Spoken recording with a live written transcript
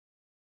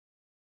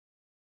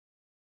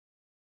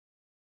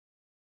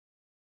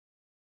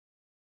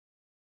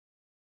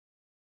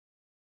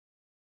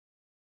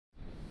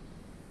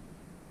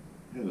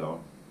Hello,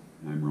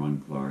 I'm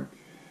Rawn Clark.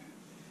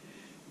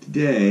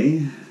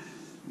 Today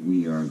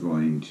we are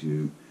going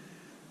to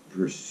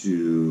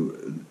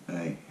pursue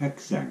a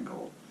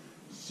hexangle,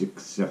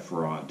 6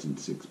 sephirots and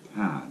 6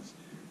 paths.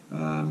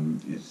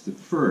 It's the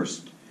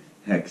first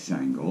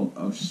hexangle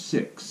of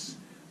 6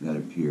 that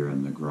appear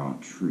in the Gra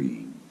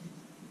Tree.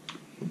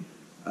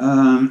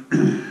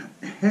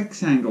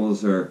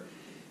 Hexangles are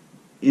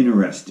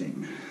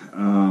interesting.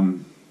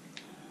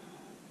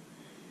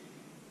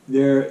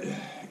 They're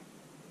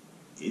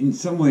in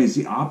some ways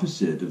the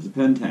opposite of the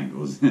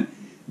pentangles.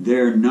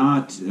 They're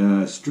not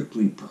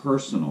strictly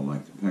personal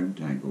like the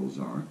pentangles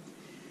are.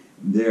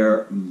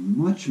 They're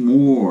much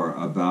more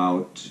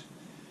about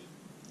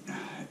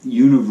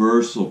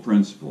universal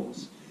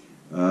principles.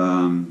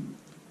 The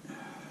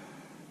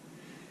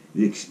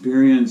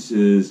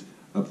experiences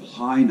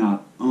apply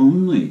not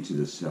only to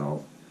the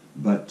self,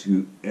 but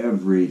to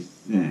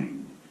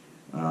everything.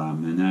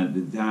 And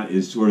that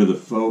is sort of the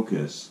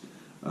focus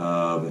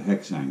of a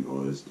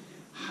hexangle, is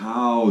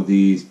how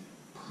these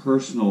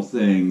personal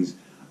things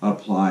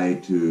apply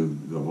to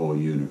the whole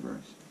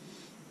universe.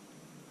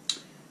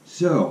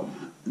 So,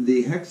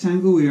 the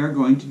hexangle we are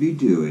going to be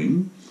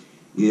doing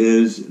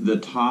is the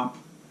top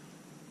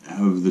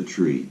of the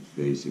tree,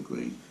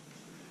 basically.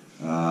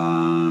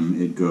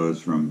 It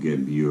goes from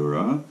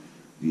Gebura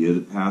via the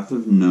path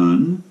of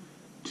Nun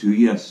to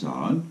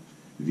Yesod,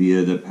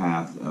 via the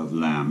path of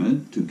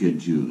Lamed to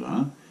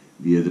Gedula,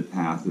 via the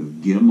path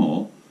of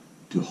Gimel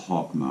to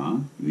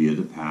Chokmah, via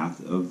the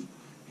path of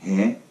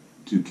He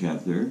to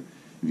Kether,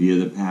 via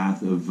the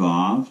path of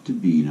Vav to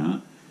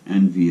Bina,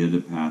 and via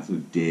the path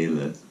of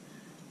Daleth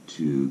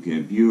to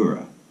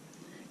Gebura,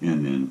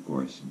 and then of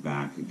course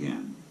back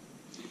again.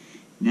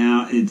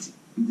 Now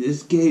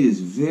this gate is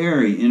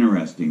very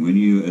interesting. When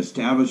you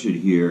establish it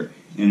here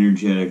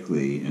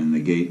energetically in the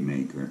gate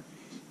maker,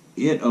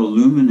 it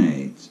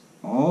illuminates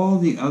all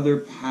the other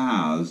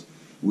paths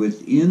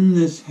within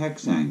this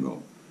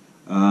hexangle.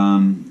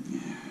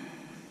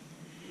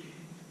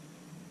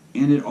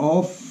 And it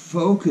all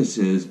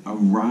focuses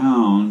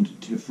around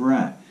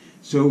Tiferet.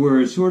 So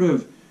we're sort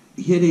of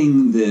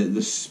hitting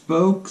the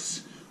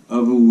spokes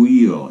of a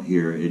wheel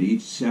here at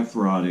each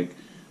Sephirotic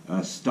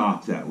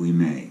stop that we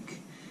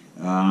make.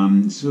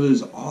 So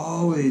there's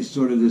always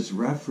sort of this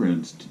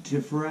reference to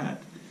Tiferet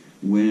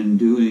when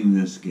doing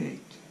this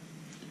gate.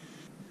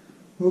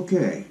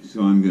 Okay,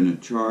 so I'm going to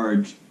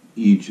charge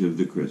each of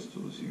the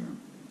crystals here.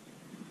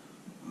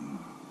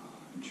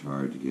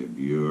 Charge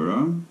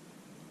Gebura.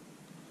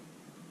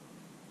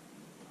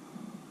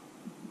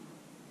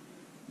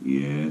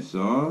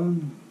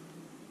 Yesod,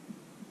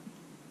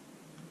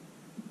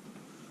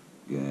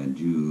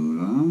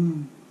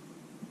 Gedula,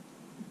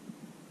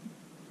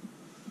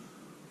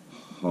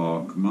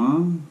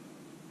 Chokmah,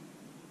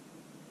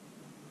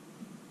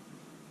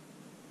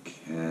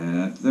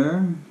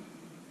 Kether,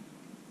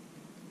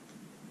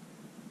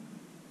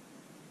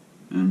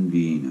 and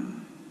Bina.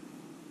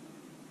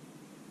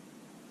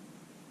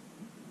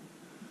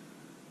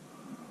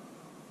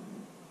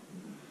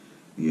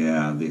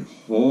 Yeah, the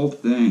whole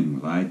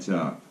thing lights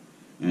up.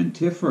 And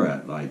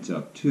Tiferet lights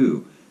up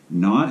too.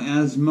 Not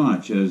as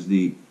much as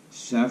the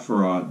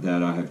Sephiroth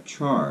that I have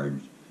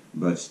charged,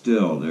 but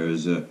still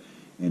there's an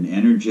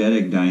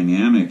energetic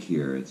dynamic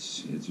here.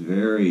 It's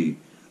very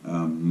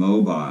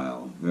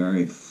mobile,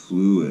 very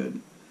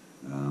fluid,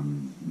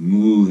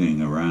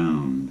 moving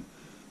around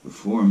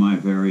before my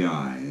very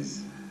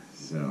eyes.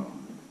 So,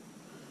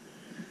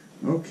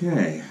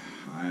 okay,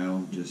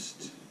 I'll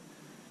just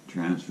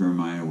transfer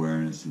my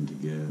awareness into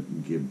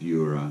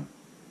Gebura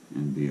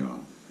and be off.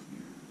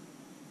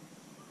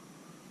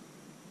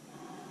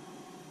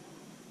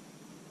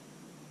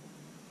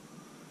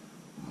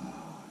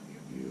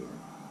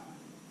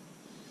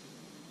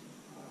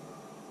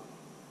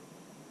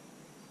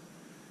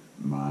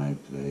 My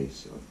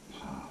place of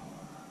power.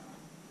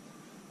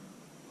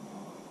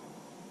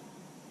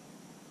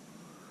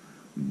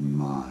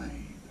 My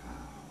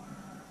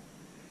power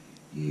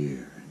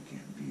here in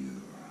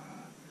Gebura.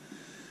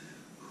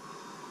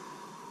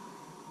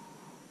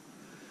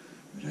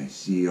 But I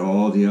see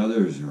all the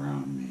others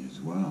around me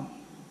as well.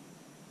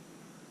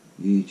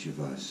 Each of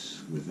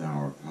us with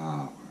our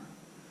power.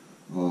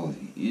 Oh,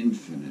 the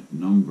infinite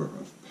number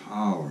of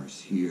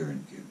powers here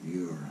in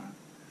Gebura.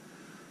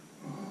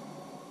 Oh.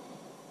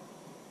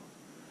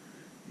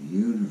 The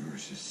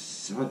universe is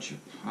such a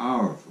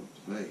powerful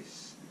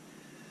place.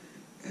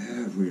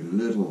 Every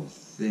little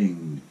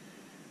thing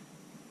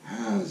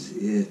has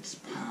its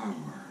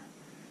power.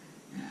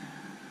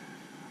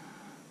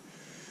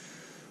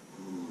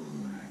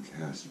 Ooh, I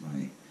cast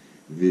my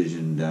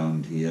vision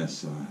down to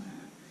Yesod.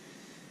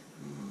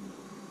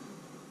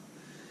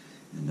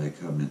 And I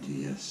come into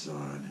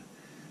Yesod.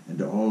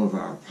 And all of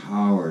our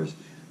powers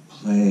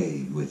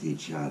play with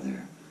each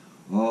other.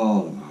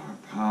 All of our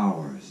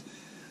powers,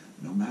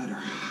 no matter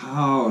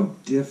how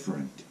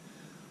different,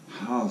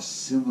 how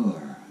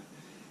similar,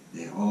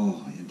 they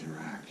all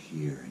interact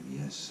here in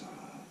Yesod.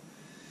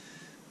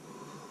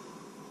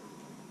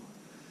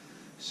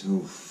 So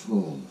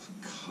full of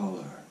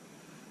color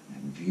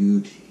and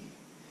beauty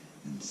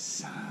and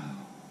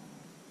sound.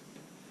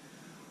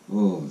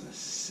 Oh, the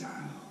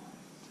sound,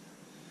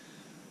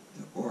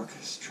 the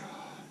orchestra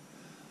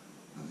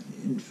of an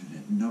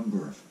infinite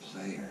number of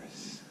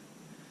players,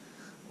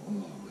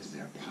 all with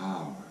their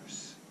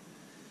powers,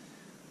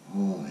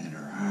 all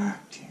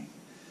interacting,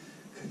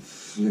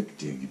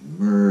 conflicting and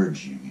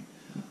merging.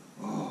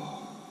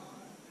 Oh,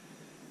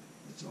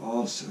 it's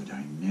all so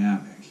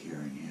dynamic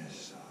here in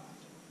Yesod.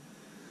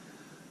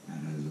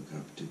 And I look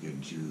up to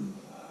Gajula,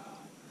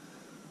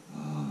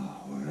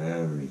 where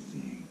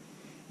everything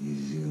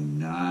is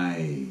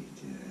united.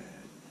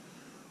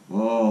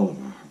 All of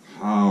our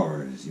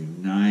powers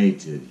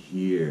united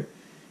here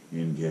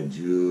in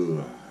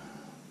Gajula.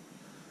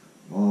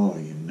 All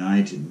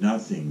united,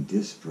 nothing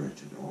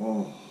disparate at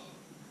all.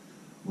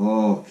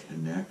 All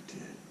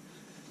connected,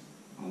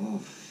 all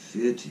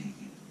fitting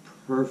in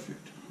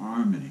perfect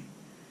harmony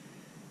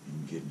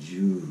in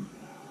Gajula.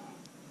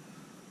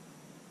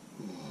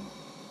 Oh,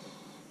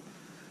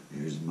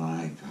 there's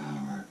my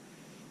power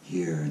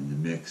here in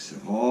the mix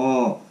of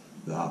all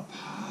the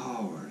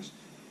powers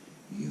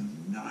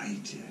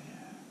united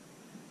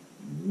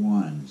in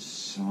one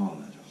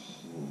solid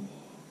whole.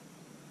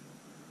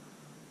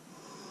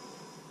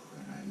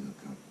 And I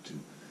look up to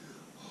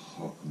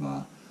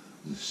Chokmah,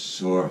 the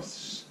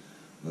source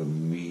of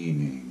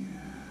meaning.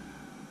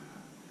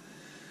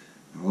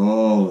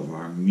 All of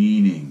our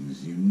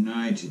meanings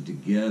united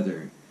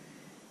together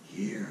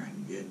here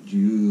in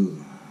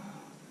Gajula.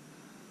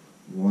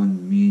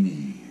 One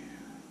meaning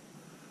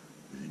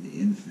with an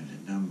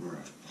infinite number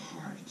of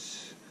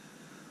parts,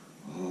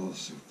 all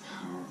so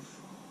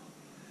powerful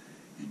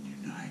and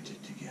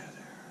united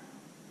together.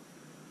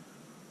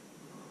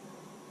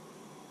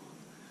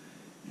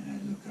 And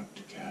I look up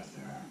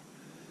together,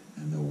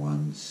 and the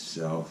one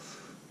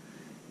self,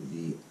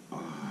 the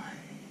I,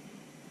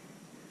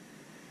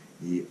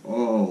 the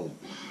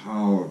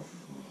all-powerful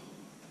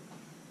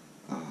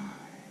I,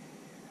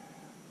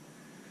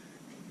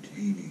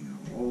 containing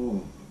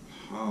all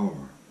the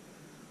power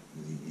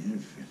of the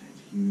infinite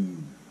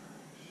universe.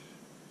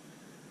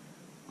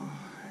 I,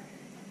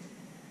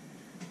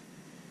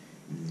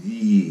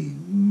 the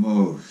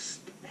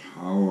most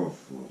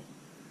powerful,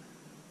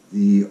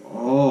 the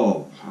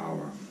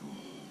all-powerful,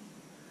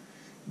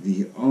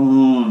 the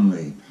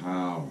only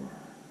power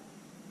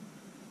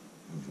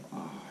of I.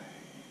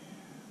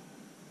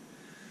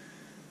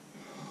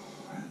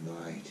 And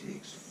I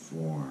takes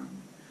form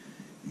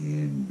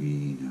in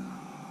Bina.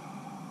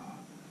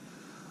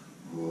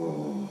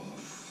 Oh,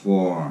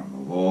 form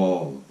of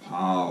all the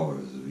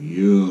powers of the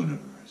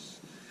universe,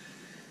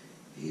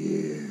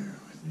 here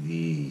with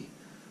the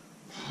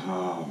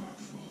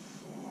powerful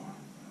form.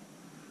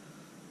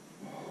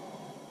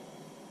 Oh,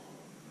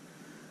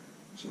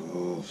 it's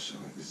all so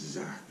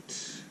exact,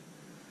 so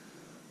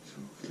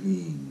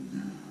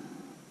clean,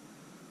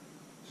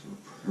 so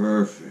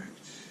perfect.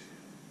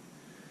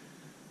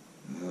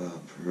 The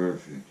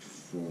perfect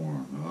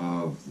form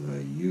of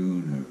the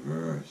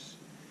universe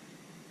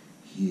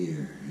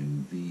here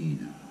in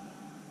Bina.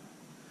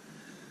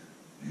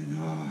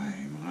 And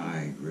I,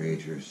 my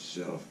greater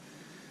self,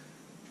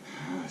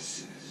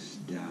 passes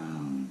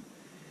down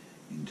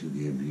into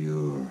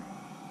Gebura,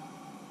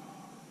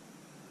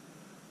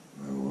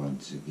 where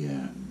once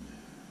again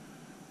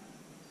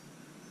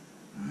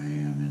I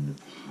am in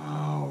the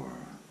power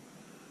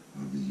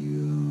of the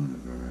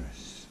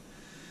universe.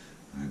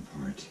 I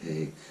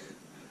partake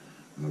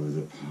of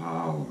the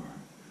power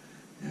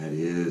that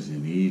is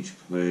in each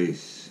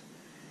place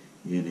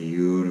in a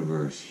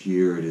universe.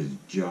 Here it is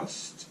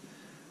just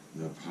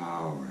the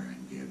power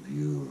in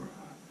Gebura.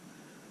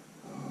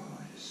 Oh,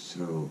 it is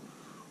so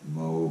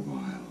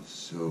mobile,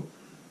 so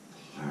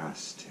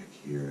plastic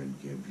here in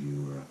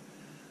Gebura.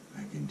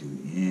 I can do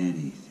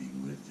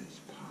anything with this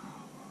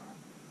power.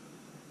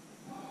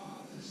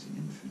 Oh, this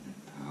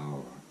infinite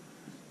power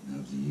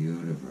of the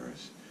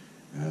universe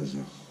as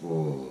a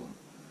whole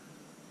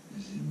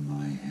is in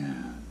my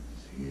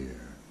hands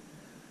here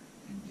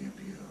in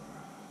Gebura.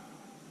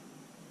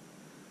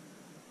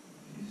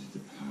 It is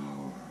the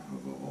power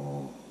of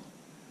all,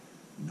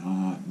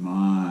 not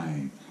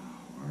my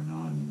power,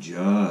 not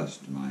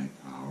just my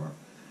power,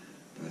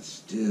 but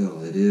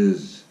still it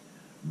is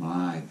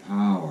my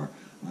power.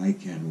 I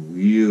can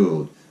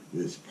wield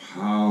this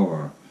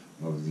power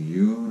of the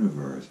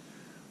universe,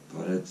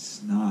 but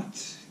it's not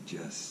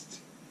just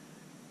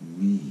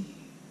me.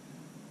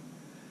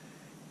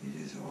 It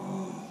is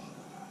all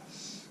of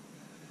us.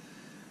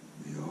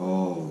 We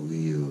all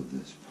wield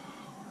this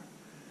power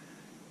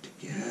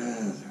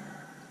together.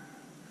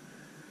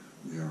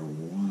 We are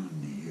one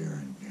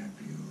here in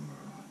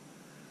Gebura.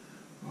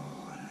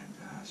 Oh, and I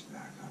pass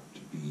back up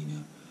to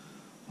Bina,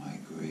 my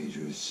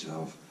greater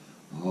self,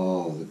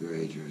 all the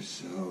greater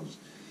selves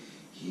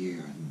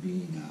here in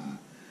Bina,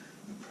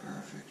 the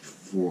perfect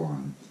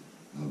form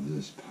of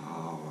this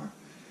power.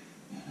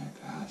 And I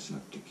pass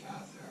up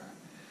together.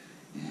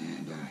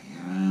 And I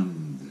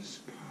am this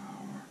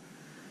power,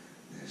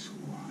 this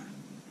one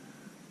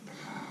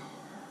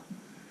power,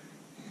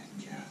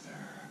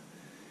 together.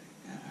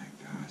 And I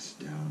pass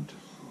down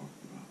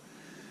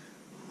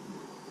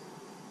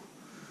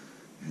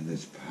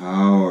This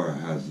power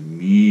has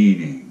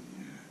meaning.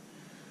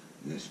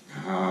 This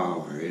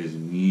power is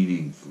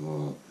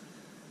meaningful.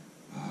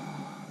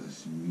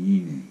 This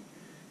meaning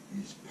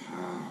is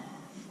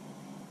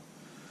powerful.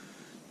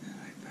 And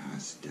I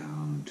pass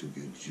down to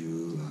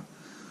Gejula.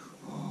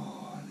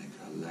 And the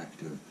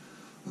collective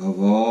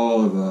of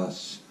all of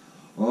us,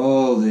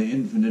 all the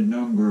infinite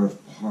number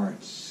of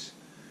parts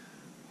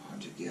are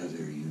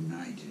together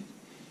united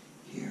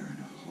here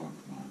in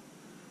Hokmah,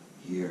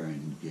 here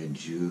in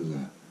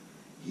Gejula,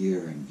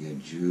 here in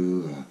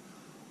Gejula.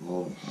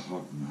 All of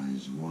Hokmah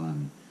is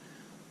one.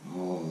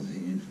 All the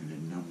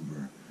infinite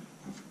number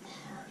of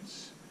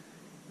parts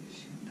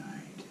is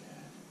united.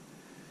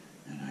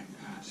 And I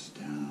pass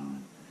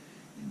down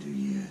into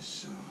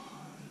Yesod.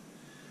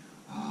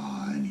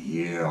 And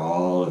here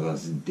all of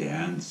us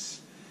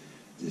dance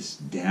this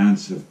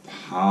dance of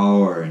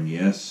power in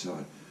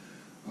Yesod.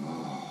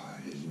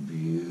 It is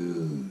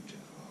beautiful.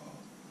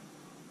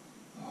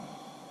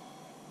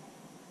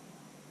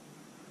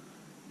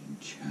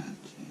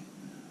 Enchanting.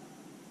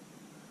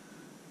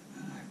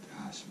 And I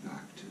pass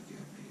back to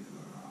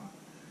Gebura,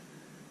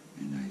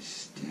 and I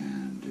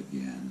stand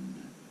again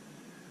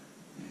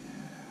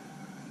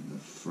in the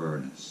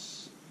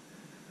furnace,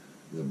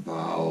 the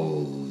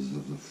bowels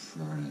of the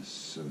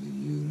furnace of the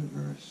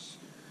universe,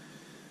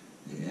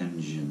 the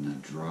engine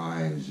that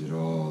drives it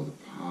all, the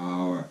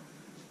power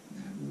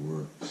that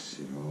works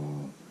it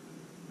all,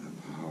 the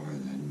power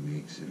that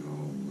makes it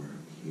all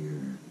work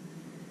here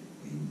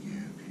in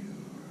Gebura.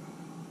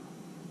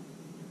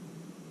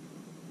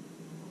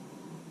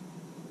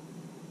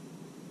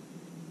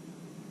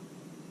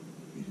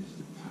 It is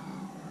the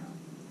power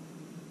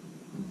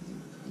of the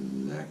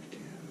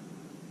collective,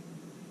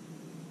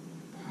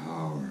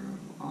 power of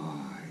I,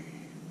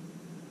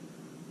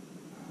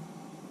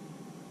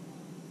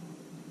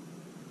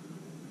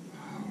 the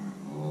power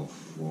of all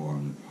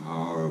form, the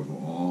power of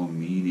all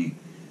meaning,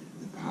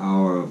 the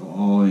power of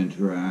all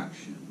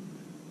interaction.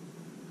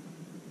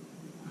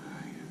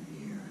 I am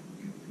here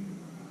in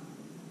Gebura.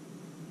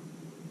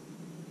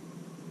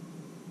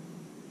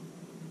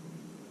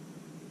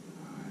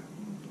 I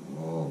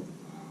hold all the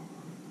power.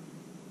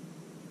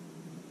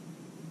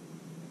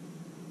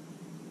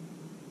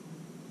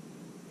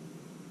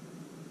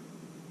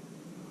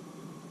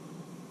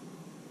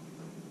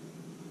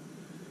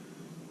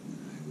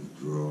 And I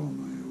withdraw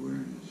my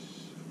awareness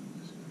from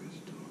this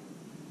crystal.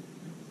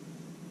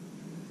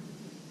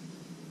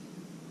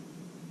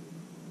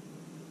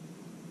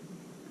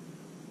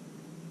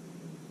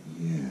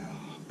 Yeah,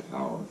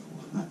 powerful.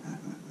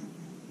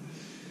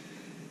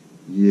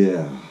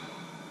 Yeah.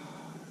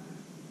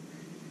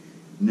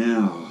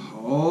 Now,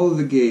 all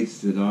the gates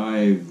that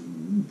I've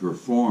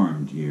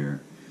performed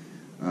here,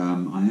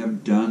 I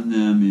have done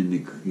them in the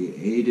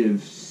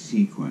creative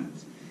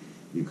sequence.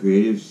 The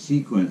creative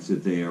sequence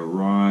that they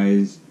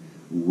arise,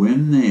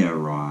 when they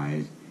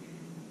arise,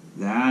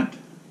 that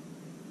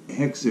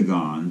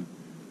hexagon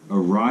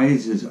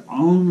arises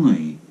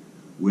only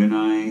when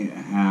I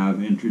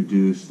have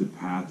introduced the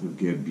path of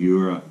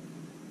Gebura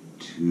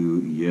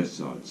to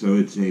Yesod. So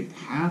it's a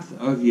path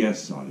of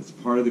Yesod. It's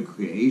part of the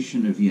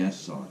creation of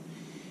Yesod.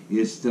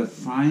 It's the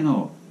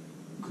final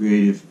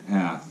creative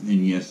path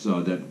in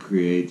Yesod that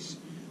creates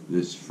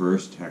this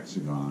first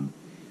hexagon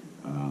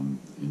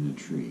in the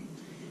tree.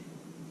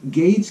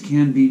 Gates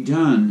can be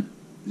done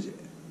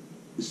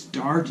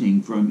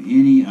starting from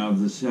any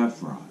of the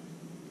Sephiroth.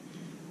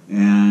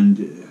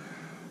 And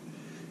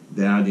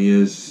that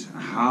is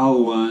how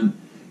one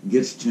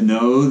gets to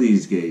know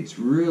these gates.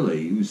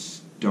 Really, you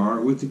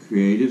start with the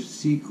creative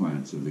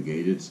sequence of the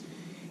gate,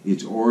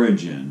 its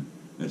origin,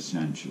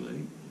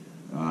 essentially.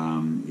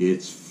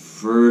 Its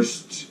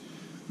first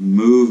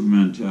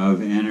movement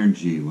of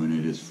energy when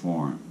it is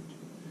formed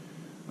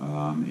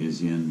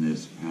is in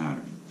this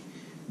pattern.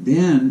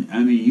 Then,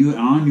 you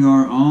on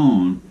your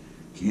own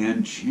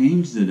can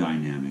change the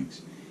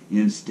dynamics.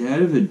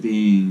 Instead of it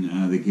being,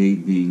 the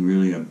gate being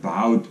really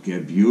about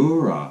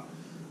Gebura,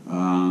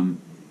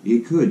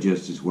 it could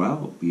just as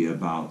well be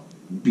about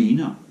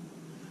Bina,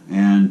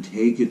 and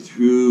take it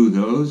through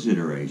those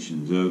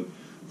iterations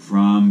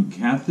from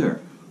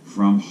Kether,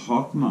 from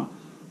Hokmah,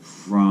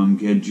 from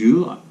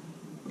Gejula,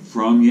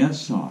 from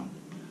Yesod.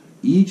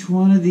 Each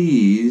one of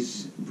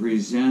these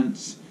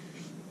presents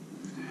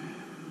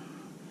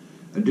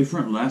a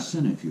different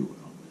lesson, if you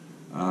will,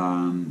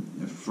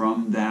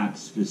 from that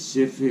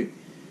specific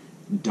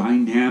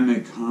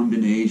dynamic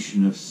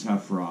combination of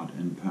Sephiroth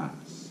and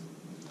paths.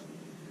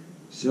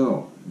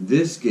 So,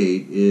 this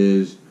gate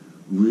is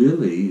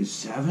really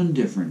 7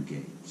 different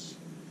gates,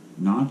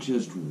 not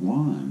just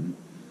one,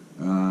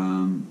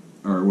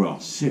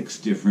 6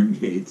 different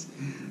gates.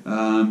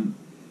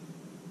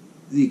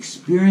 The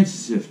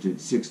experience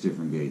is 6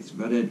 different gates,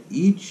 but at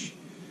each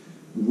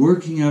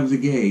working of the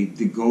gate,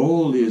 the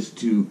goal is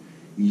to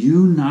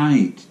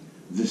unite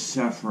the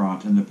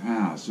Sephiroth and the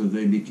path so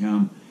they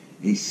become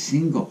a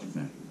single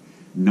thing,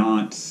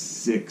 not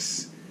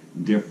 6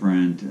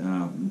 different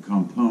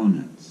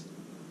components.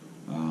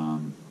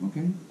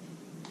 Okay?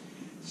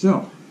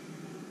 So,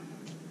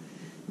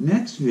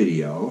 Next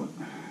video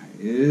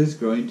is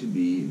going to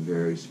be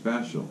very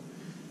special.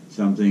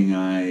 Something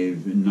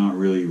I've not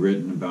really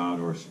written about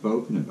or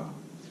spoken about.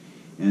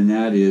 And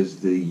that is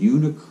the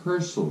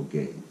unicursal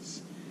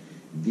gates.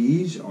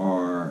 These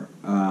are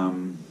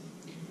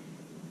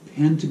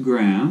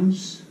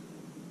pentagrams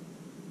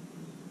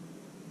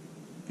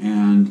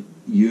and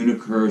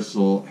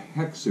unicursal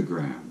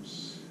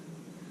hexagrams.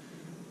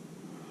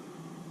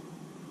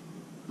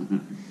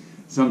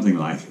 Something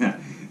like that.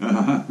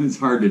 It's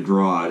hard to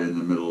draw it in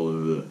the middle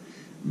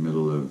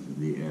of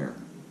the air.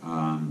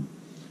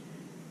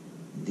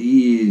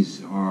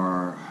 These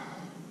are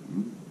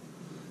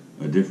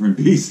a different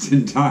beast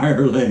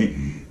entirely.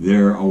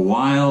 They're a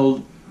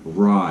wild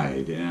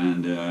ride,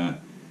 and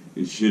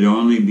it should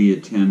only be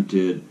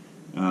attempted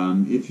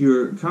if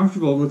you're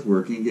comfortable with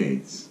working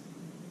gates.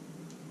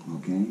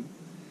 Okay?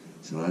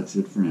 So that's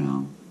it for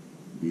now.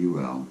 Be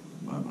well.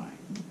 Bye-bye.